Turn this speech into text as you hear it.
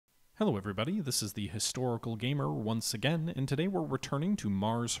Hello everybody, this is the Historical Gamer once again, and today we're returning to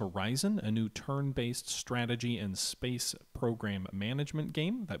Mars Horizon, a new turn-based strategy and space program management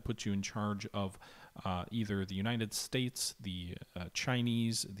game that puts you in charge of either the United States, the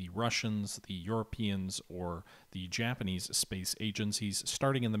Chinese, the Russians, the Europeans, or the Japanese space agencies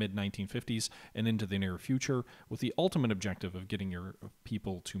starting in the mid-1950s and into the near future, with the ultimate objective of getting your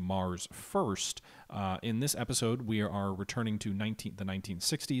people to Mars first. In this episode, we are returning to the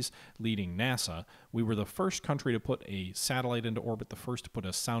 1960s, leading NASA. We were the first country to put a satellite into orbit, the first to put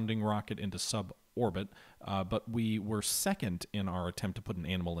a sounding rocket into suborbit, but we were second in our attempt to put an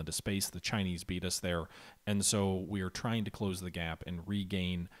animal into space. The Chinese beat us there, and so we are trying to close the gap and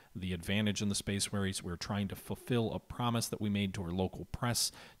regain the advantage in the space race. We're trying to fulfill a promise that we made to our local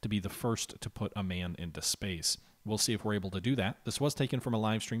press to be the first to put a man into space. We'll see if we're able to do that. This was taken from a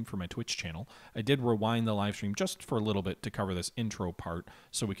live stream for my Twitch channel. I did rewind the live stream just for a little bit to cover this intro part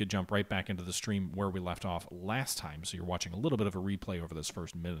so we could jump right back into the stream where we left off last time. So you're watching a little bit of a replay over this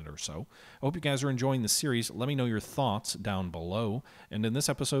first minute or so. I hope you guys are enjoying the series. Let me know your thoughts down below. And in this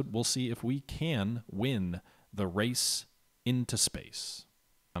episode, we'll see if we can win the race into space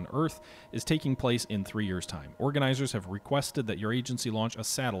on Earth is taking place in 3 years' time. Organizers have requested that your agency launch a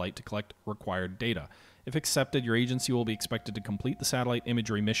satellite to collect required data. If accepted, your agency will be expected to complete the satellite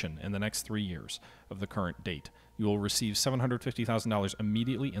imagery mission in the next 3 years of the current date. You will receive $750,000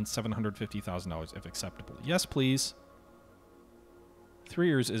 immediately and $750,000 if acceptable. Yes, please. 3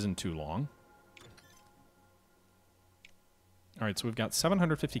 years isn't too long. All right, so we've got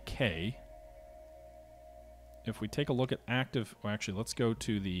 $750K. If we take a look at active... Well, actually, let's go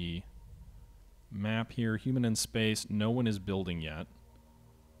to the map here. Human in space. No one is building yet.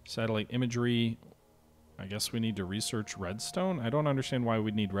 Satellite imagery. I guess we need to research redstone. I don't understand why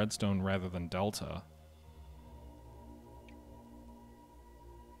we'd need redstone rather than delta.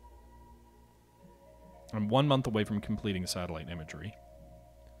 I'm 1 month away from completing satellite imagery.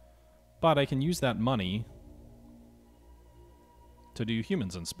 But I can use that money to do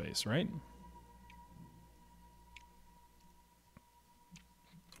humans in space, right?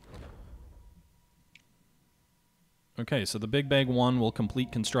 Okay, so the Big Bag 1 will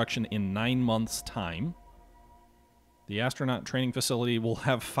complete construction in 9 months' time. The astronaut training facility will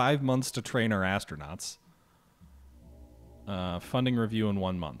have 5 months to train our astronauts. Funding review in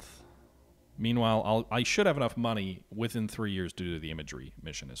 1 month. Meanwhile, I should have enough money within 3 years to do the imagery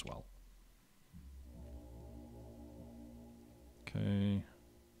mission as well. Okay.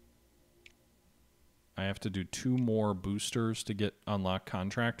 I have to do 2 more boosters to get unlock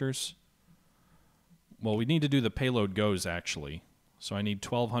contractors. Well, we need to do the payload goes, actually. So I need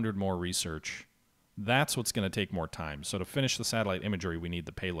 1,200 more research. That's what's going to take more time. So to finish the satellite imagery, we need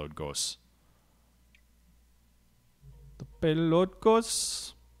the payload goes. The payload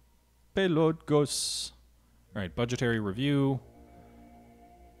goes. Payload goes. All right, budgetary review.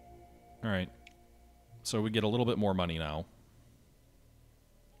 All right. So we get a little bit more money now.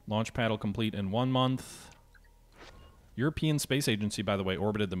 Launch pad will complete in 1 month. European Space Agency, by the way,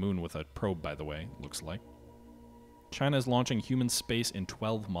 orbited the moon with a probe, by the way, looks like. China is launching human space in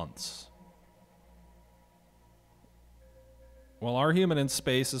 12 months. Well, our human in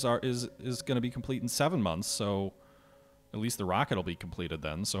space is going to be complete in 7 months, so at least the rocket will be completed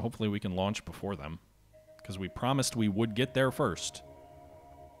then, so hopefully we can launch before them, because we promised we would get there first.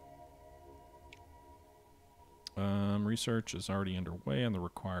 Research is already underway on the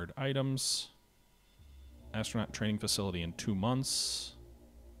required items. Astronaut training facility in 2 months.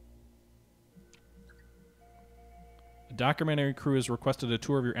 A documentary crew has requested a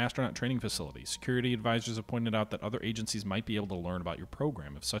tour of your astronaut training facility. Security advisors have pointed out that other agencies might be able to learn about your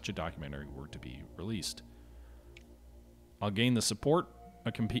program if such a documentary were to be released. I'll gain the support.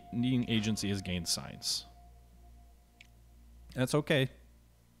 A competing agency has gained science. That's okay.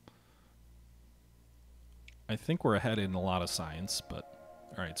 I think we're ahead in a lot of science, but...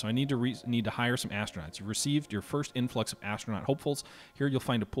 All right, so I need to hire some astronauts. You've received your first influx of astronaut hopefuls. Here you'll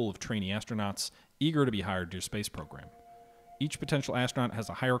find a pool of trainee astronauts eager to be hired to your space program. Each potential astronaut has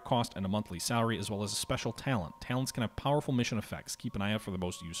a higher cost and a monthly salary, as well as a special talent. Talents can have powerful mission effects. Keep an eye out for the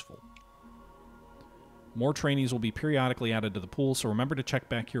most useful. More trainees will be periodically added to the pool, so remember to check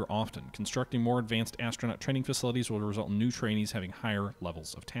back here often. Constructing more advanced astronaut training facilities will result in new trainees having higher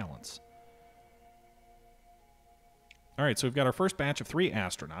levels of talents. All right, so we've got our first batch of 3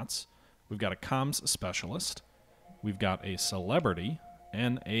 astronauts. We've got a comms specialist. We've got a celebrity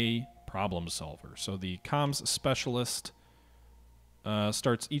and a problem solver. So the comms specialist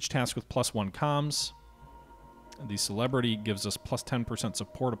starts each task with +1 comms. The celebrity gives us +10%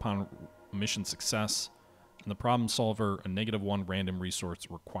 support upon mission success. And the problem solver, a -1 random resource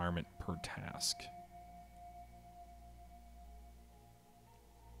requirement per task.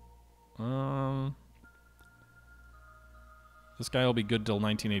 This guy will be good till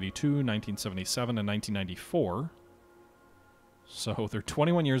 1982, 1977, and 1994. So they're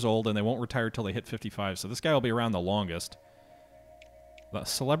 21 years old, and they won't retire till they hit 55. So this guy will be around the longest.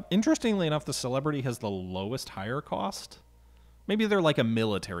 Interestingly enough, the celebrity has the lowest hire cost. Maybe they're like a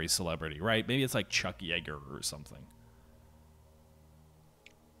military celebrity, right? Maybe it's like Chuck Yeager or something.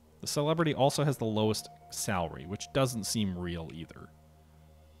 The celebrity also has the lowest salary, which doesn't seem real either.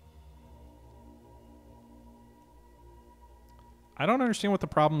 I don't understand what the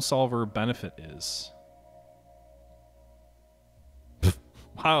problem solver benefit is.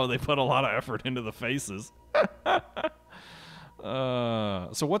 Wow, they put a lot of effort into the faces.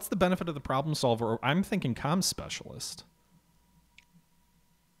 So what's the benefit of the problem solver? I'm thinking comms specialist.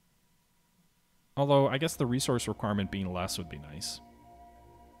 Although, I guess the resource requirement being less would be nice.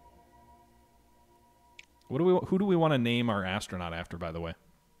 Who do we want to name our astronaut after, by the way?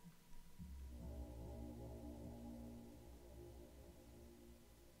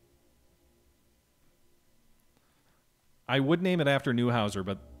 I would name it after Neuhauser,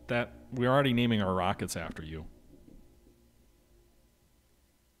 but we're already naming our rockets after you.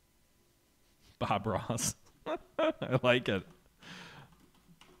 Bob Ross. I like it.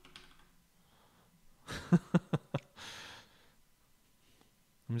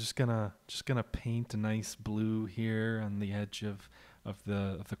 I'm just gonna paint a nice blue here on the edge of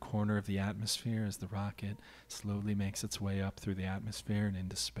the corner of the atmosphere as the rocket slowly makes its way up through the atmosphere and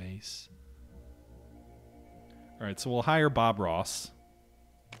into space. All right, so we'll hire Bob Ross,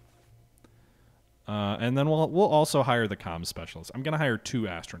 and then we'll also hire the comms specialist. I'm gonna hire 2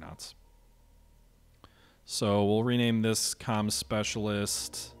 astronauts. So we'll rename this comms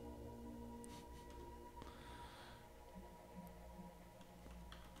specialist.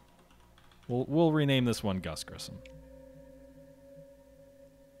 We'll rename this one Gus Grissom.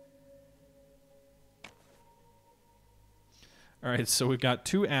 All right, so we've got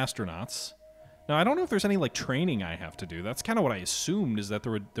 2 astronauts. Now, I don't know if there's any like training I have to do. That's kind of what I assumed, is that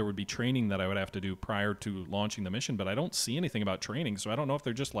there would be training that I would have to do prior to launching the mission, but I don't see anything about training, so I don't know if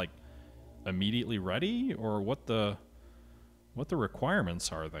they're just like immediately ready or what the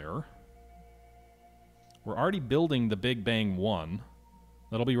requirements are there. We're already building the Big Bang 1.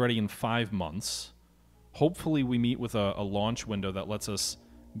 That'll be ready in 5 months. Hopefully we meet with a launch window that lets us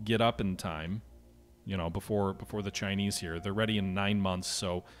get up in time, you know, before the Chinese here. They're ready in 9 months,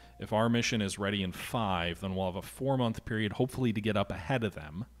 so if our mission is ready in 5, then we'll have a 4-month period, hopefully, to get up ahead of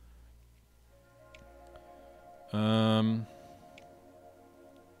them. I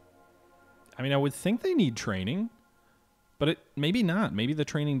mean, I would think they need training, but maybe not. Maybe the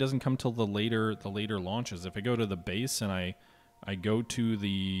training doesn't come till the later launches. If I go to the base and I go to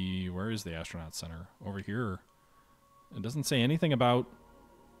the... Where is the astronaut center? Over here. It doesn't say anything about...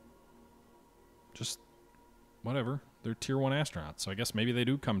 Just... Whatever. They're tier 1 astronauts, so I guess maybe they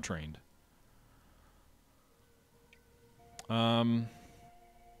do come trained. Meanwhile,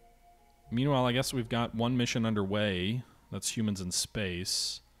 I guess we've got 1 mission underway. That's humans in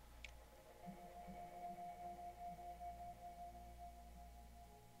space.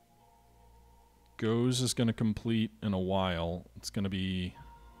 GOES is going to complete in a while. It's going to be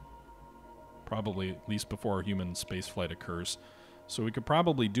probably at least before our human spaceflight occurs. So we could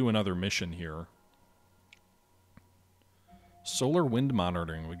probably do another mission here. Solar wind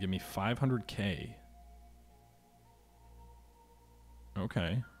monitoring would give me 500K.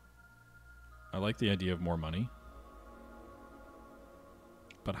 Okay. I like the idea of more money.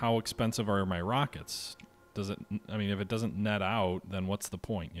 But how expensive are my rockets? Does it... I mean, if it doesn't net out, then what's the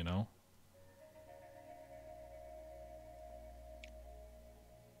point, you know?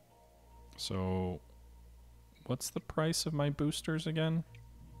 So, what's the price of my boosters again?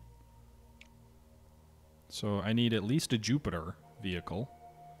 So I need at least a Jupiter vehicle.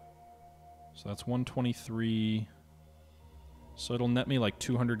 So that's 123. So it'll net me like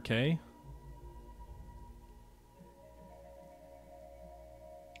 200K.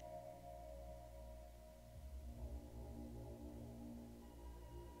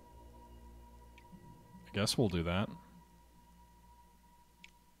 I guess we'll do that.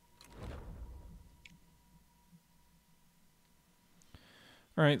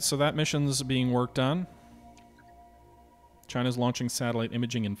 All right, so that mission's being worked on. China's launching satellite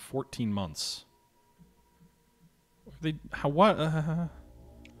imaging in 14 months. What?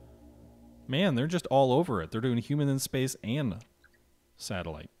 Man, they're just all over it. They're doing human in space and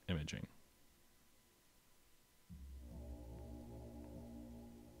satellite imaging.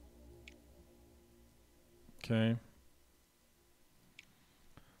 Okay.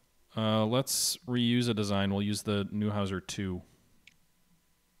 Let's reuse a design. We'll use the Neuhauser 2.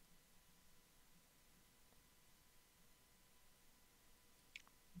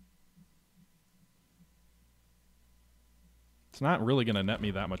 It's not really going to net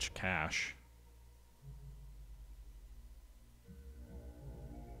me that much cash.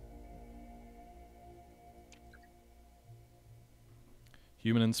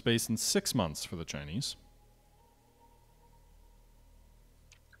 Human in space in 6 months for the Chinese.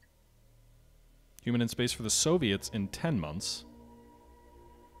 Human in space for the Soviets in 10 months.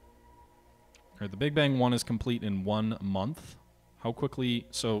 All right, the Big Bang 1 is complete in 1 month. How quickly?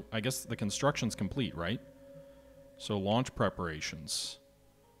 So I guess the construction's complete, right? So launch preparations.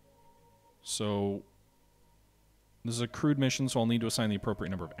 So this is a crewed mission, so I'll need to assign the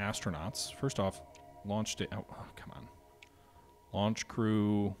appropriate number of astronauts. First off, launch date. Oh, come on. Launch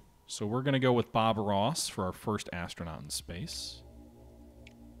crew. So we're going to go with Bob Ross for our first astronaut in space.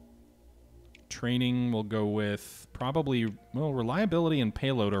 Training, we'll go with probably, well, reliability and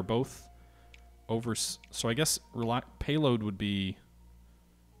payload are both over. So I guess payload would be,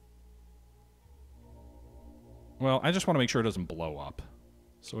 well, I just want to make sure it doesn't blow up.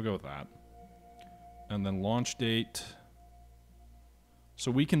 So we'll go with that. And then launch date. So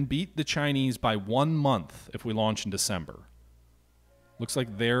we can beat the Chinese by 1 month if we launch in December. Looks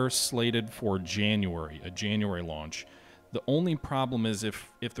like they're slated for January, a January launch. The only problem is if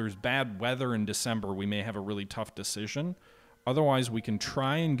there's bad weather in December, we may have a really tough decision. Otherwise, we can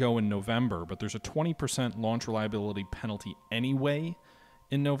try and go in November, but there's a 20% launch reliability penalty anyway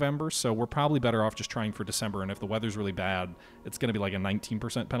in November, so we're probably better off just trying for December, and if the weather's really bad, it's going to be like a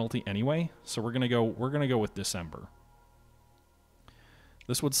 19% penalty anyway, so we're going to go with December.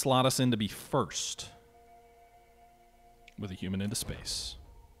 This would slot us in to be first with a human into space.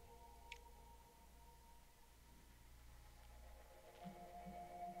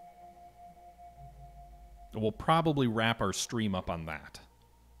 We'll probably wrap our stream up on that.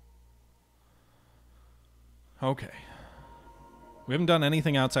 Okay. We haven't done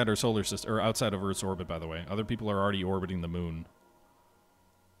anything outside our solar system, or outside of Earth's orbit, by the way. Other people are already orbiting the moon.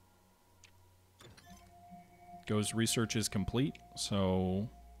 Goes research is complete, so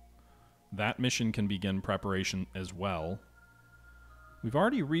that mission can begin preparation as well. We've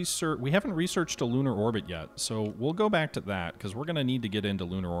already we haven't researched a lunar orbit yet, so we'll go back to that, because we're going to need to get into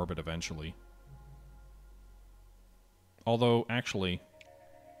lunar orbit eventually. Although, actually,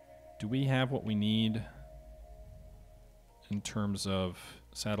 do we have what we need in terms of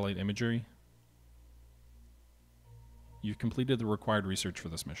satellite imagery? You've completed the required research for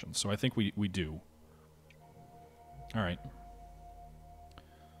this mission, so I think we do. All right.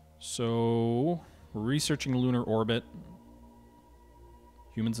 So, we're researching lunar orbit.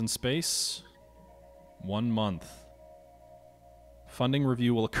 Humans in space. 1 month. Funding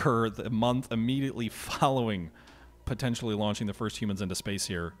review will occur the month immediately following potentially launching the first humans into space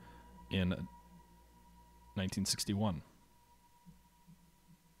here in 1961.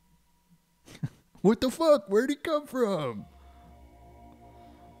 What the fuck? Where'd he come from?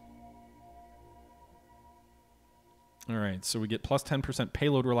 All right, so we get plus 10%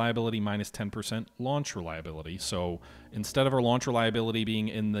 payload reliability, minus 10% launch reliability. So instead of our launch reliability being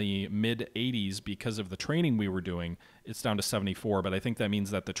in the mid-80s because of the training we were doing, it's down to 74. But I think that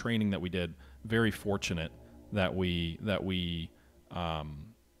means that the training that we did, very fortunate that we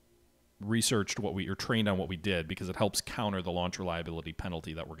researched what we, or trained on what we did, because it helps counter the launch reliability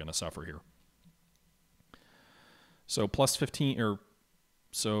penalty that we're going to suffer here. So plus 15, or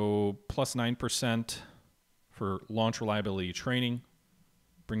so plus 9% for launch reliability training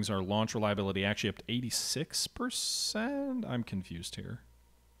brings our launch reliability actually up to 86%. I'm confused here.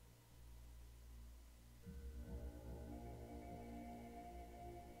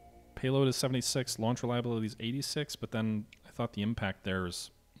 Payload is 76, launch reliability is 86, but then I thought the impact there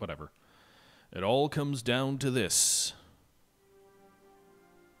is whatever. It all comes down to this.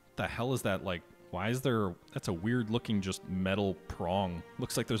 What the hell is that, like? Why is there... That's a weird looking just metal prong.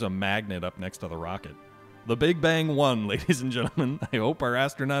 Looks like there's a magnet up next to the rocket. The Big Bang 1, ladies and gentlemen. I hope our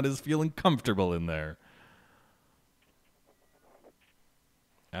astronaut is feeling comfortable in there.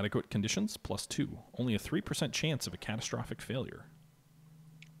 Adequate conditions, plus 2. Only a 3% chance of a catastrophic failure.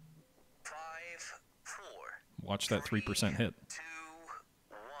 5, 4. Watch that 3% hit. 2,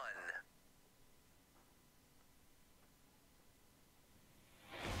 1.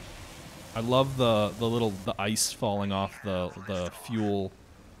 I love the ice falling off the fuel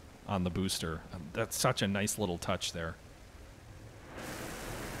on the booster. That's such a nice little touch there.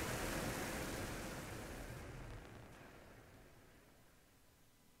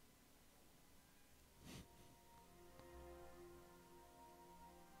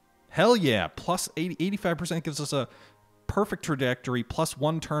 Hell yeah. Plus 85% gives us a perfect trajectory, plus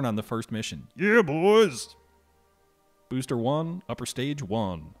 1 turn on the first mission. Yeah, boys. Booster 1, upper stage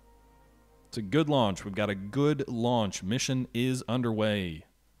 1. It's a good launch. We've got a good launch. Mission is underway.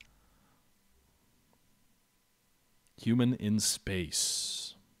 Human in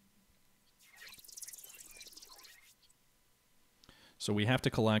space. So we have to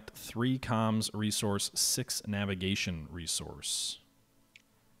collect 3 comms resource, 6 navigation resource.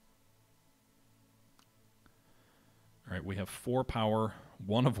 All right, we have 4 power,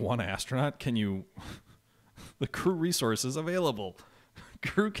 1 of 1 astronaut. Can you... The crew resources available.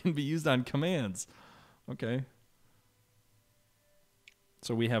 Crew can be used on commands. Okay.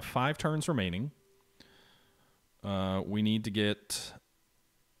 So we have 5 turns remaining. We need to get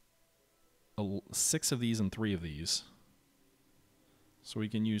 6 of these and 3 of these. So we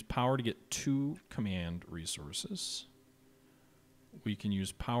can use power to get 2 command resources. We can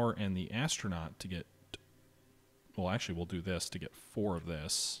use power and the astronaut to get... Well, actually, we'll do this to get 4 of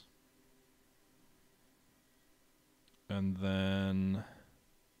this. And then...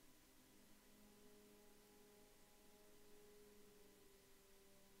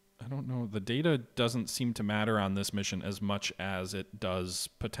 I don't know. The data doesn't seem to matter on this mission as much as it does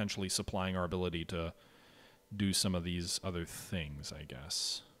potentially supplying our ability to do some of these other things, I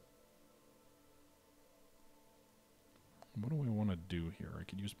guess. What do we want to do here? I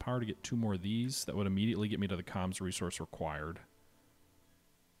could use power to get 2 more of these. That would immediately get me to the comms resource required,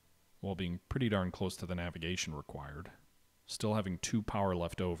 while being pretty darn close to the navigation required. Still having 2 power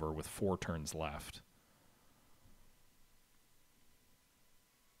left over with 4 turns left.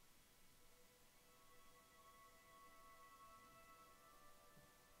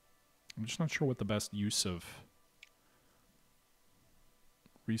 I'm just not sure what the best use of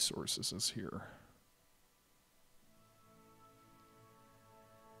resources is here.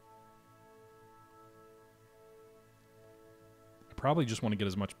 I probably just want to get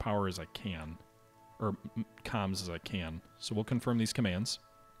as much power as I can, or comms as I can. So we'll confirm these commands.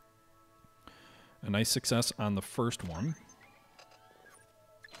 A nice success on the first one.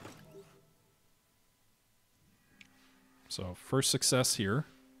 So first success here.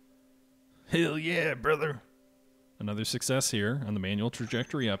 Hell yeah, brother. Another success here on the manual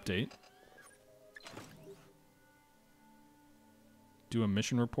trajectory update. Do a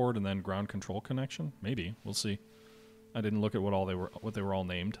mission report and then ground control connection? Maybe. We'll see. I didn't look at what they were all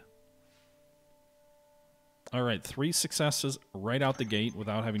named. All right, 3 successes right out the gate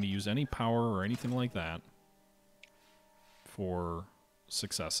without having to use any power or anything like that for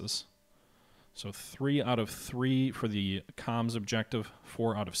successes. So 3 out of 3 for the comms objective,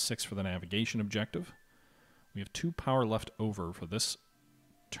 4 out of 6 for the navigation objective. We have 2 power left over for this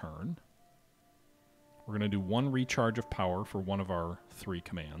turn. We're going to do 1 recharge of power for one of our 3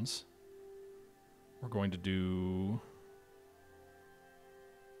 commands. We're going to do...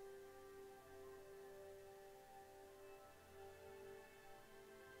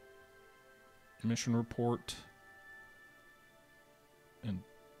 mission report and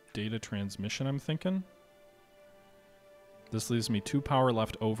data transmission, I'm thinking. This leaves me 2 power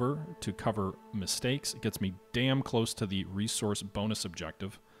left over to cover mistakes. It gets me damn close to the resource bonus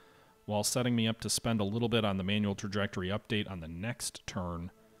objective, while setting me up to spend a little bit on the manual trajectory update on the next turn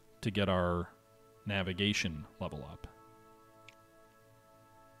to get our navigation level up.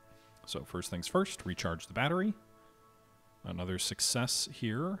 So first things first, recharge the battery. Another success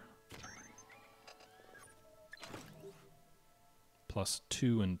here. Plus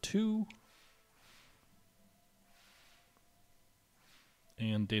 2 and 2.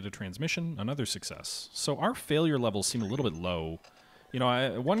 And data transmission, another success. So our failure levels seem a little bit low. You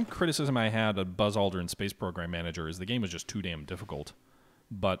know, one criticism I had of Buzz Aldrin Space Program Manager is the game was just too damn difficult.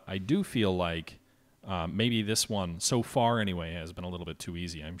 But I do feel like maybe this one, so far anyway, has been a little bit too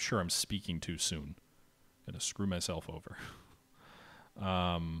easy. I'm sure I'm speaking too soon. Gonna screw myself over.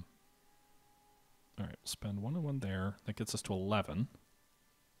 All right, we'll spend 1 and 1 there. That gets us to 11.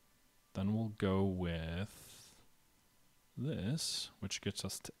 Then we'll go with this, which gets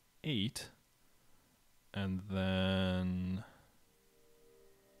us to 8. And then...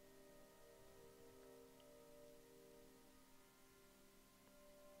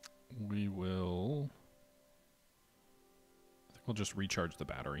 we will... I think we'll just recharge the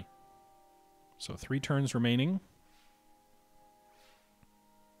battery. So 3 turns remaining.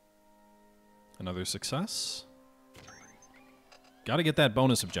 Another success. Got to get that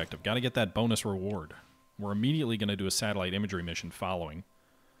bonus objective. Got to get that bonus reward. We're immediately going to do a satellite imagery mission following,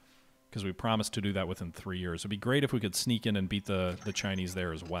 because we promised to do that within 3 years. It'd be great if we could sneak in and beat the Chinese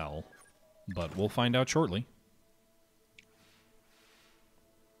there as well, but we'll find out shortly.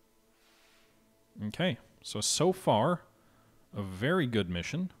 Okay, so far, a very good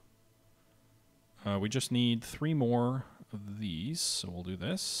mission. We just need 3 more of these, so we'll do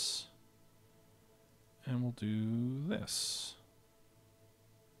this. And we'll do this.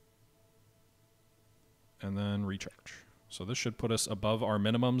 And then recharge. So this should put us above our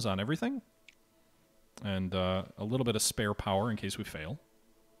minimums on everything. And a little bit of spare power in case we fail.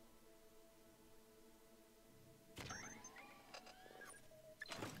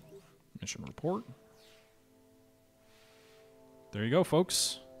 Mission report. There you go,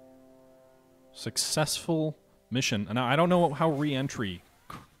 folks. Successful mission. Now, I don't know how re-entry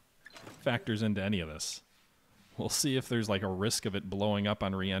factors into any of this. We'll see if there's like a risk of it blowing up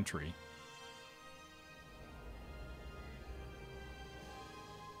on re-entry.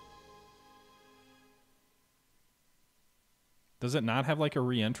 Does it not have like a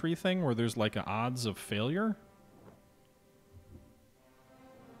re-entry thing where there's like an odds of failure?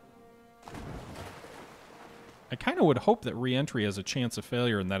 I kind of would hope that re-entry has a chance of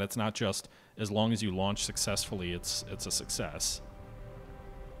failure and that it's not just as long as you launch successfully, it's a success.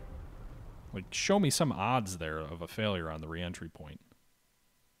 Like, show me some odds there of a failure on the re-entry point.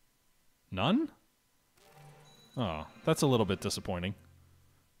 None? Oh, that's a little bit disappointing.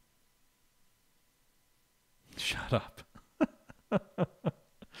 Shut up.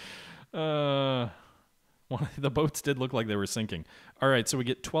 The boats did look like they were sinking. All right, so we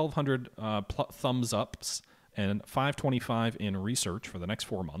get 1,200 thumbs ups and 525 in research for the next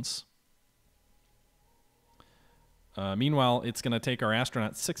 4 months. Meanwhile, it's going to take our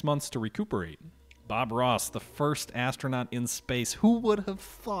astronaut 6 months to recuperate. Bob Ross, the first astronaut in space. Who would have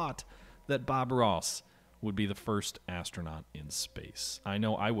thought that Bob Ross would be the first astronaut in space? I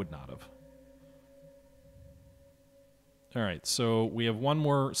know I would not have. All right, so we have one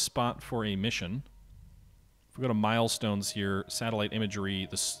more spot for a mission. If we go to milestones here, satellite imagery,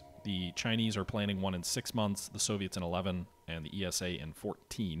 the Chinese are planning one in 6 months, the Soviets in 11, and the ESA in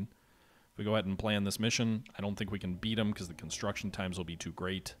 14. If we go ahead and plan this mission, I don't think we can beat them because the construction times will be too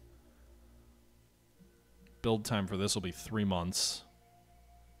great. Build time for this will be 3 months.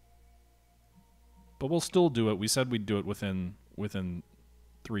 But we'll still do it. We said we'd do it within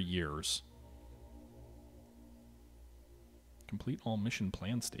 3 years. Complete all mission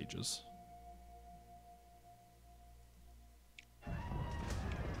plan stages.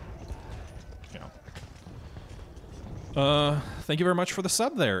 Yeah. Thank you very much for the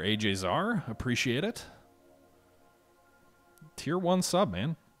sub there, AJ Czar. Appreciate it. Tier 1 sub,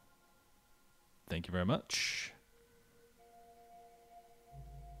 man. Thank you very much.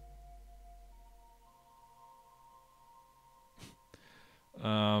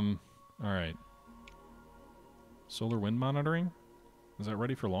 All right. Solar wind monitoring. Is that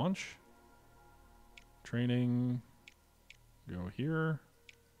ready for launch? Training. Go here.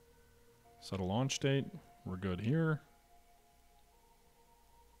 Set a launch date. We're good here.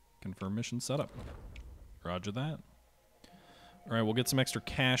 Confirm mission setup. Roger that. All right, we'll get some extra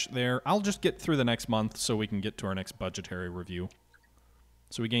cash there. I'll just get through the next month so we can get to our next budgetary review.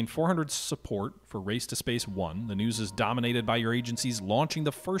 So we gained 400 support for Race to Space 1. The news is dominated by your agencies launching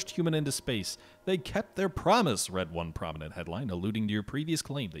the first human into space. They kept their promise, read one prominent headline, alluding to your previous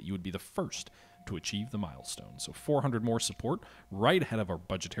claim that you would be the first to achieve the milestone. So 400 more support, right ahead of our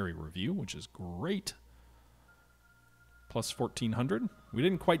budgetary review, which is great. Plus 1,400. We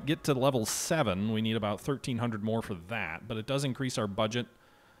didn't quite get to level 7. We need about 1,300 more for that, but it does increase our budget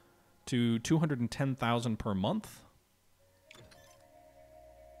to 210,000 per month.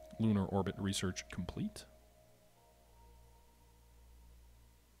 Lunar orbit research complete.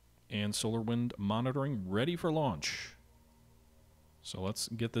 And solar wind monitoring ready for launch. So let's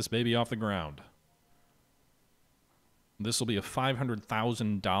get this baby off the ground. This will be a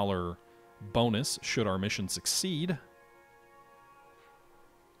 $500,000 bonus should our mission succeed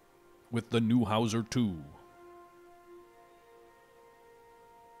with the Neuhauser 2.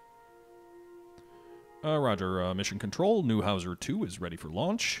 Roger, mission control. Neuhauser 2 is ready for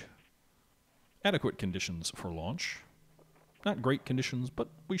launch. Adequate conditions for launch. Not great conditions, but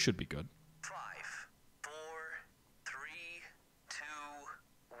we should be good. 5, 4, 3, 2,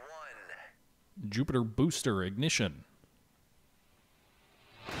 1. Jupiter booster ignition.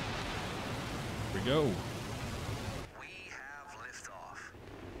 Here we go. We have liftoff.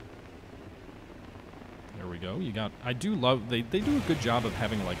 There we go. You got. I do love. They do a good job of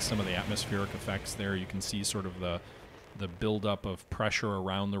having like some of the atmospheric effects there. You can see sort of the buildup of pressure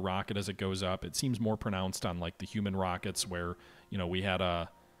around the rocket as it goes up. It seems more pronounced on like the human rockets where, you know, we had the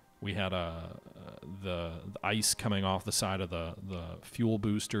ice coming off the side of the fuel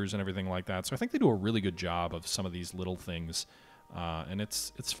boosters and everything like that. So I think they do a really good job of some of these little things, and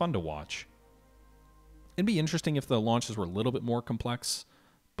it's fun to watch. It'd be interesting if the launches were a little bit more complex,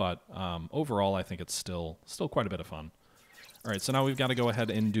 but overall, I think it's still quite a bit of fun. All right, so now we've got to go ahead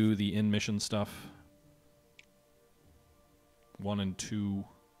and do the in-mission stuff. 1 and 2.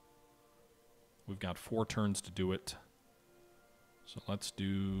 We've got 4 turns to do it. So let's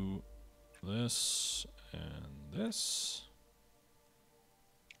do this and this.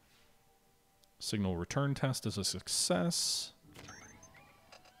 Signal return test is a success.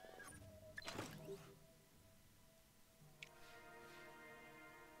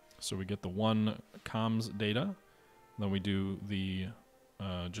 So we get the 1 comms data. Then we do the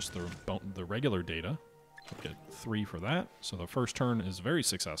just the regular data. We get 3 for that. So the first turn is very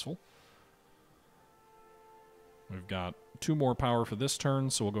successful. We've got 2 more power for this turn,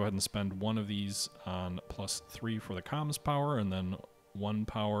 so we'll go ahead and spend 1 of these on +3 for the comms power, and then 1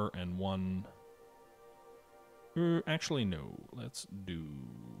 power and 1... actually, no. Let's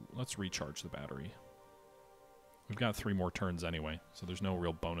recharge the battery. We've got 3 more turns anyway, so there's no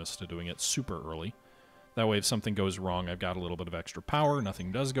real bonus to doing it super early. That way, if something goes wrong, I've got a little bit of extra power.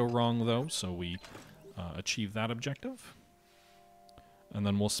 Nothing does go wrong, though, so we achieve that objective. And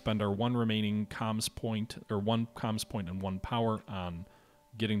then we'll spend our 1 remaining comms point, or 1 comms point and 1 power on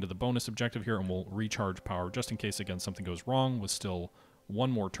getting to the bonus objective here, and we'll recharge power just in case, again, something goes wrong with still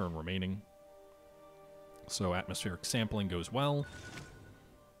 1 more turn remaining. So atmospheric sampling goes well.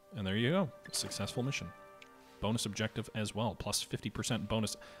 And there you go. Successful mission. Bonus objective as well, plus 50%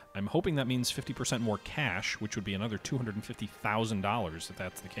 bonus. I'm hoping that means 50% more cash, which would be another $250,000 if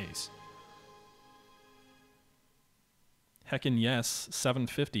that's the case. Heckin' yes,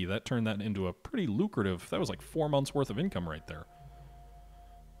 750. That turned that into a pretty lucrative... That was like 4 months worth of income right there.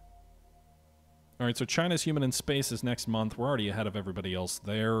 All right, so China's Human in Space is next month. We're already ahead of everybody else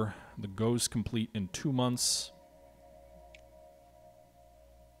there. The Go's complete in 2 months.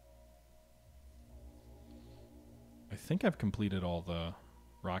 I think I've completed all the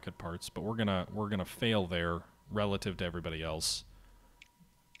rocket parts, but we're gonna fail there relative to everybody else.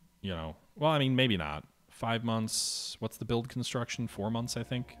 You know, well, I mean, maybe not. 5 months. What's the build construction? 4 months, I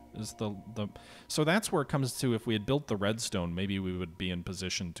think, is the. So that's where it comes to. If we had built the redstone, maybe we would be in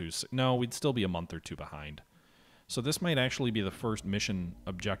position to. No, we'd still be a month or 2 behind. So this might actually be the first mission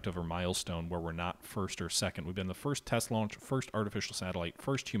objective or milestone where we're not first or second. We've been the first test launch, first artificial satellite,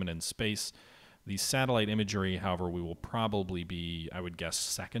 first human in space. The satellite imagery, however, we will probably be, I would guess,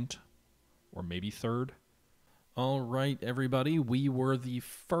 second or maybe third. All right, everybody, we were the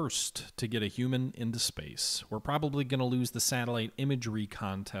first to get a human into space. We're probably going to lose the satellite imagery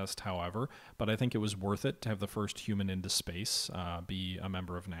contest, however, but I think it was worth it to have the first human into space, be a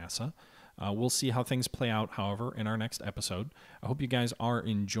member of NASA. We'll see how things play out, however, in our next episode. I hope you guys are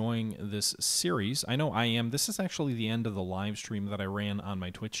enjoying this series. I know I am. This is actually the end of the live stream that I ran on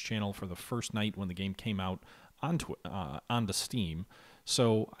my Twitch channel for the first night when the game came out onto Steam.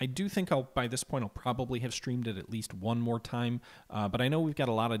 So I do think by this point I'll probably have streamed it at least 1 more time, but I know we've got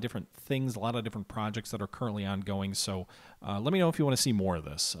a lot of different things, a lot of different projects that are currently ongoing, so let me know if you want to see more of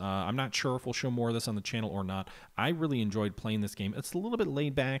this. I'm not sure if we'll show more of this on the channel or not. I really enjoyed playing this game. It's a little bit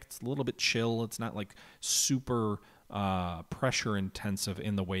laid back, it's a little bit chill, it's not like super pressure intensive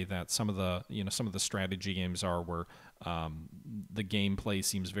in the way that some of the strategy games are, where the gameplay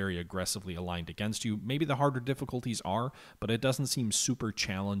seems very aggressively aligned against you. Maybe the harder difficulties are, but it doesn't seem super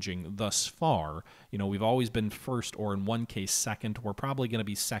challenging thus far. You know, we've always been first, or in one case second. We're probably going to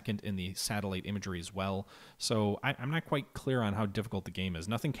be second in the satellite imagery as well. So I'm not quite clear on how difficult the game is.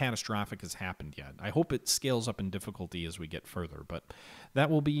 Nothing catastrophic has happened yet. I hope it scales up in difficulty as we get further, but that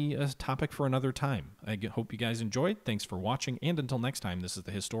will be a topic for another time. I hope you guys enjoyed. Thanks for watching, and until next time, this is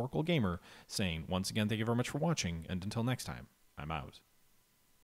the Historical Gamer saying, once again, thank you very much for watching, and until next time, I'm out.